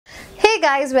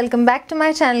Guys, welcome back to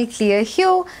my channel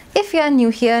ClearHue. If you are new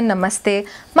here, namaste.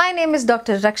 My name is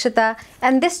Dr. Rakshita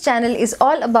and this channel is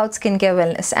all about skincare,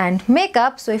 wellness and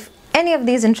makeup. So if any of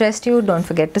these interest you, don't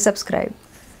forget to subscribe.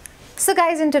 So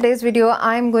guys, in today's video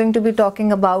I'm going to be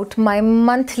talking about my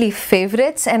monthly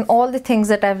favorites and all the things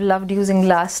that I've loved using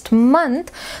last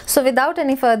month. So without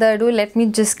any further ado, let me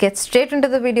just get straight into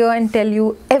the video and tell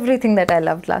you everything that I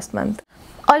loved last month.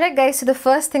 Alright guys, so the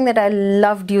first thing that I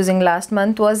loved using last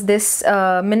month was this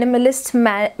Minimalist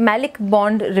Maleic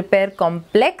Bond Repair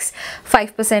Complex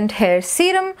 5% hair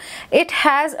serum. It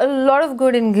has a lot of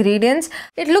good ingredients.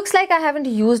 It looks like I haven't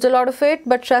used a lot of it,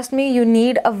 but trust me, you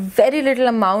need a very little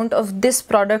amount of this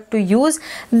product to use.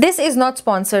 This is not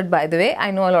sponsored, by the way.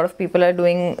 I know a lot of people are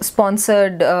doing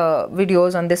sponsored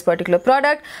videos on this particular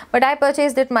product, but I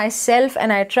purchased it myself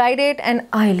and I tried it and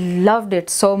I loved it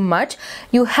so much.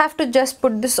 You have to just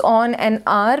put this on an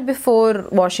hour before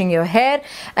washing your hair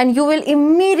and you will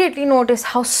immediately notice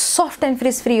how soft and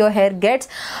frizz-free your hair gets.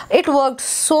 It worked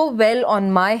so well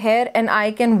on my hair and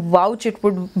I can vouch it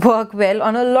would work well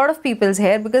on a lot of people's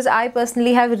hair because I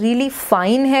personally have really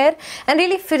fine hair and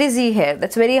really frizzy hair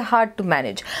that's very hard to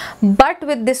manage. But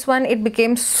with this one it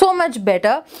became so much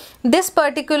better. This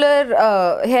particular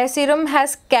hair serum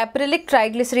has caprylic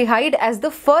triglyceride as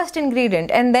the first ingredient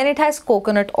and then it has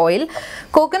coconut oil.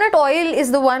 Coconut oil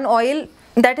is the one oil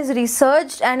that is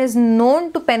researched and is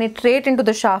known to penetrate into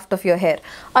the shaft of your hair.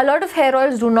 A lot of hair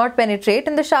oils do not penetrate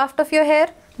in the shaft of your hair,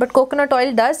 but coconut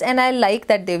oil does, and I like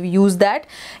that they've used that.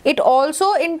 It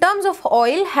also, in terms of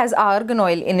oil, has argan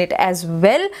oil in it as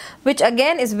well, which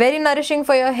again is very nourishing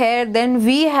for your hair. Then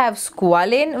we have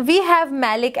squalane, we have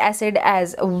malic acid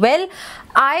as well.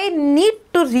 I need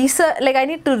to research, I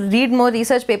need to read more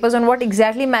research papers on what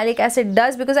exactly malic acid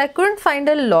does because I couldn't find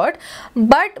a lot,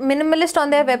 but Minimalist on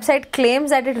their website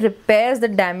claims that it repairs the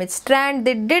damaged strand.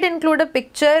 They did include a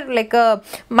picture, like a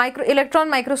electron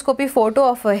microscopy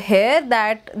photo of a hair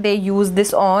that they used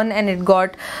this on and it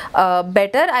got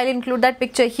better. I'll include that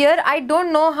picture here. I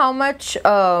don't know how much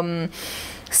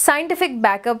scientific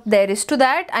backup there is to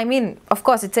that. I mean, of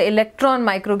course it's an electron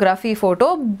micrography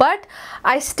photo, but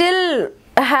I still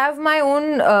have my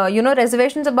own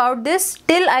reservations about this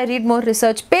till I read more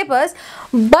research papers.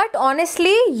 But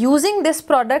honestly, using this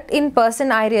product in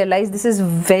person, I realized this is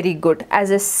very good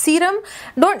as a serum.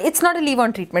 It's not a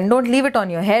leave-on treatment. Don't leave it on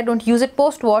your hair. Don't use it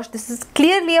post-wash. This is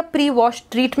clearly a pre-wash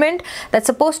treatment that's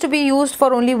supposed to be used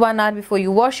for only 1 hour before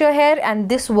you wash your hair, and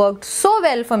this worked so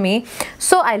well for me,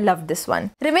 so I loved this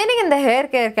one. Remaining in the hair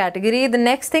care category, the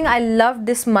next thing I loved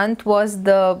this month was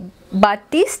the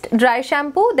Batiste dry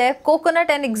shampoo, their coconut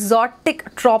and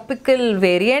exotic tropical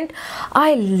variant.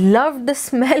 I loved the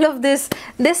smell of this.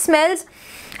 This smells,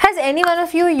 has any one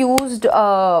of you used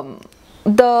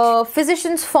the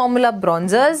Physicians Formula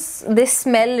bronzers? They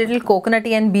smell little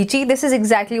coconutty and beachy. This is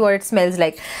exactly what it smells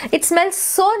like. It smells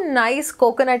so nice,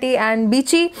 coconutty and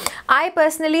beachy. I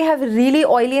personally have really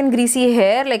oily and greasy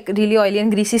hair, like really oily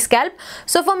and greasy scalp,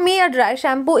 so for me a dry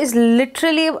shampoo is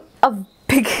literally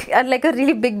like a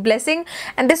really big blessing,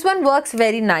 and this one works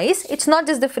very nice. It's not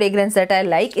just the fragrance that I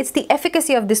like, it's the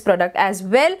efficacy of this product as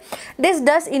well. This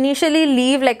does initially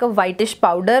leave like a whitish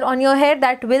powder on your hair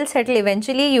that will settle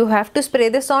eventually. You have to spray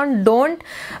this on. Don't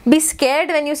be scared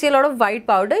when you see a lot of white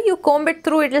powder. You comb it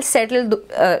through, it will settle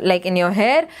like in your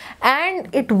hair,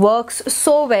 and it works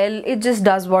so well. It just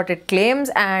does what it claims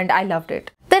and I loved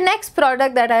it. The next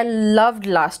product that I loved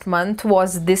last month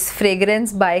was this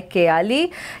fragrance by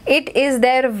Kayali. It is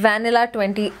their Vanilla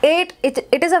 28.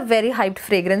 It is a very hyped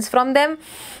fragrance from them,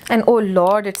 and oh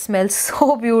lord, it smells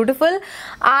so beautiful.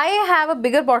 I have a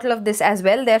bigger bottle of this as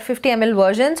well. They're 50 ml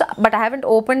versions, but I haven't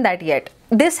opened that yet.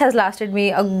 This has lasted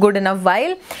me a good enough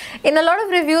while. In a lot of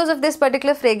reviews of this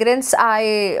particular fragrance,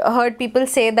 I heard people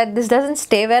say that this doesn't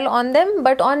stay well on them,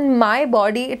 but on my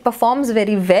body it performs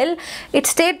very well. It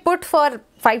stayed put for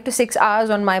 5 to 6 hours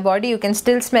on my body. You can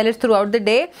still smell it throughout the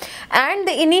day, and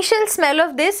the initial smell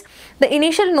of this, the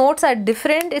initial notes are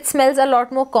different. It smells a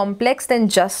lot more complex than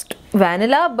just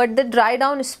vanilla, but the dry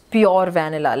down is pure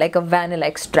vanilla, like a vanilla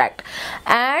extract.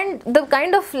 And the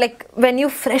kind of like when you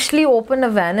freshly open a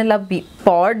vanilla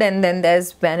pod and then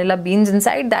there's vanilla beans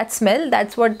inside, that smell,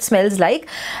 that's what it smells like.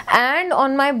 And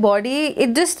on my body,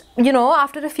 it just,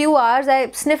 after a few hours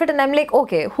I sniff it and I'm like,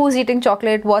 okay, who's eating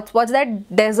chocolate? What's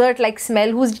that dessert like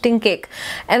smell? Who's eating cake?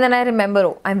 And then I remember,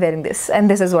 oh, I'm wearing this and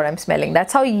this is what I'm smelling.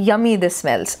 That's how yummy this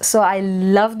smells. So I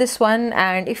love this one,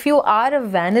 and if you are a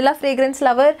vanilla fragrance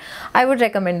lover, I would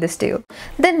recommend this to you.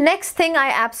 The next thing I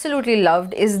absolutely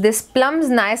loved is this Plum's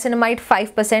Niacinamide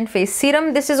 5% face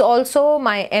serum. This is also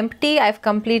my empty. I've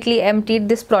completely emptied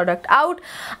this product out.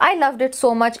 I loved it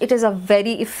so much. It is a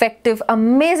very effective,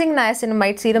 amazing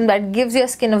niacinamide serum that gives your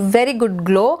skin a very good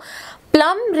glow.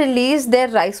 Plum released their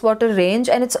rice water range,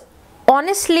 and it's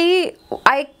honestly,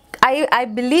 I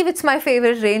believe it's my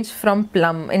favorite range from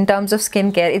Plum in terms of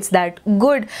skincare. It's that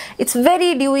good. It's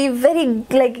very dewy, very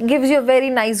like gives you a very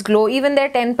nice glow. Even their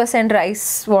 10%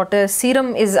 rice water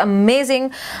serum is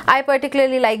amazing. I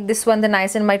particularly like this one, the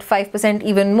niacinamide 5%,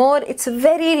 even more. It's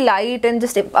very light and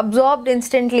just absorbed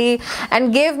instantly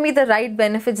and gave me the right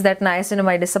benefits that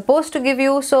niacinamide is supposed to give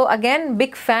you. So again,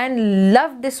 big fan,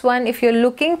 love this one. If you're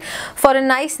looking for a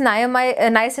nice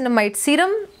niacinamide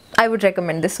serum, I would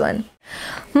recommend this one.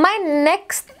 My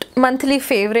next monthly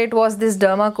favorite was this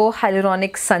Dermaco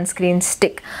Hyaluronic Sunscreen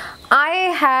Stick. I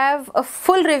have a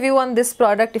full review on this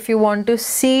product. If you want to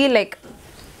see like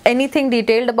anything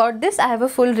detailed about this, I have a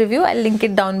full review. I'll link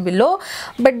it down below.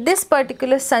 But this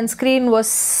particular sunscreen was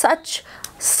such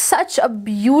a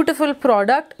beautiful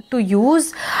product to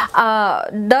use.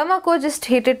 Dermaco just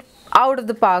hit it out of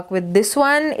the park with this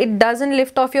one. It doesn't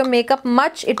lift off your makeup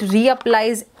much. It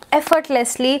reapplies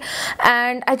effortlessly,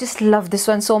 and I just love this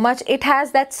one so much. It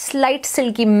has that slight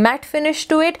silky matte finish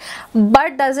to it,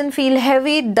 but doesn't feel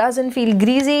heavy, doesn't feel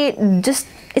greasy. Just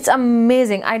it's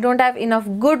amazing. I don't have enough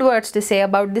good words to say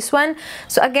about this one.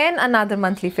 So again, another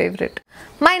monthly favorite.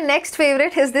 My next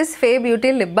favorite is this Fay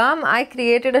Beauty lip balm. I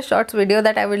created a shorts video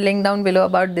that I will link down below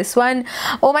about this one.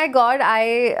 Oh my god,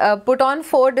 I put on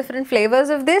 4 different flavors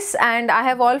of this, and I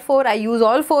have all 4. I use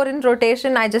all 4 in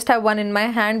rotation. I just have one in my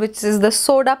hand, which is the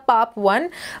soda pop one,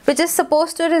 which is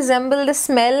supposed to resemble the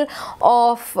smell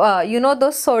of you know,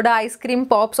 those soda ice cream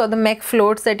pops or the Mech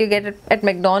floats that you get at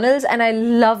McDonald's, and I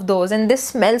love those. And this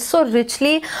smells so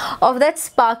richly of that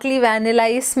sparkly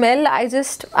vanilla smell.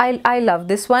 I love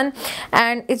this one.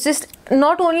 And it's just,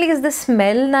 not only is the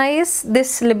smell nice,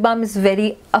 this lip balm is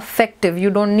very effective. You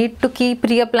don't need to keep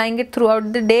reapplying it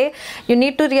throughout the day. You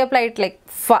need to reapply it like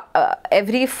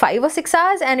every 5 or 6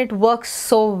 hours, and it works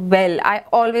so well. I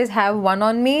always have one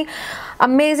on me.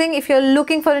 Amazing. If you're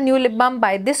looking for a new lip balm,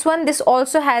 buy this one. This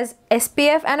also has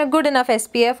SPF, and a good enough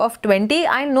SPF of 20.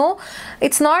 I know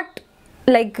it's not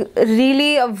like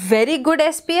really a very good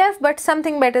SPF, but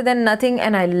something better than nothing,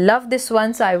 and I love this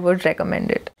one, so I would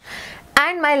recommend it.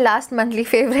 And my last monthly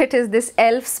favorite is this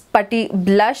e.l.f.'s Putty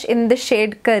blush in the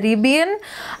shade Caribbean.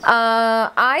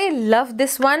 I love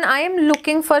this one. I am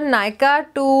looking for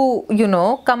Nykaa to, you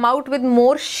know, come out with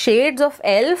more shades of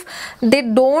e.l.f. They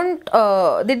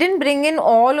didn't bring in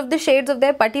all of the shades of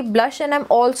their Putty blush, and I'm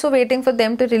also waiting for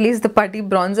them to release the Putty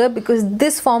bronzer, because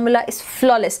this formula is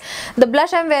flawless. The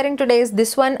blush I'm wearing today is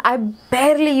this one. I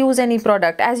barely use any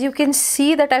product. As you can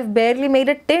see that I've barely made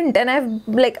a tint, and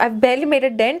I've barely made a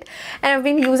dent, and I've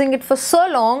been using it for so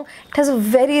long. It has a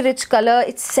very rich color.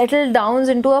 It settled down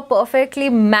into a perfectly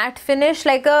matte finish,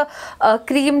 like a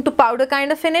cream to powder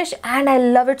kind of finish, and I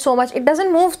love it so much. It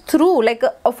doesn't move through. Like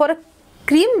for a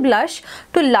cream blush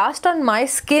to last on my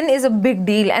skin is a big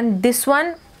deal, and this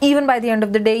one, even by the end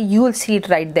of the day, you will see it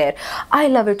right there. I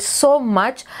love it so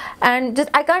much, and just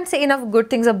I can't say enough good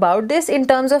things about this. In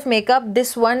terms of makeup,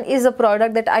 this one is a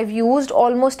product that I've used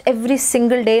almost every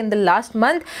single day in the last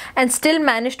month, and still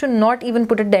managed to not even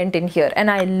put a dent in here,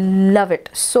 and I love it.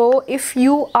 So if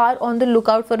you are on the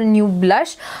lookout for a new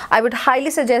blush, I would highly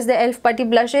suggest the e.l.f. Putty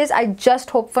blushes. I just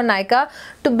hope for Nykaa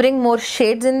to bring more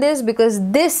shades in this, because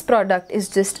this product is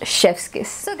just chef's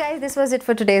kiss. So guys, this was it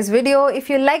for today's video. If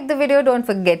you liked the video, don't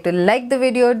forget to like the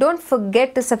video, don't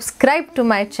forget to subscribe to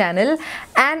my channel,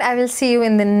 and I will see you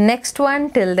in the next one.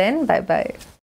 Till then, bye bye.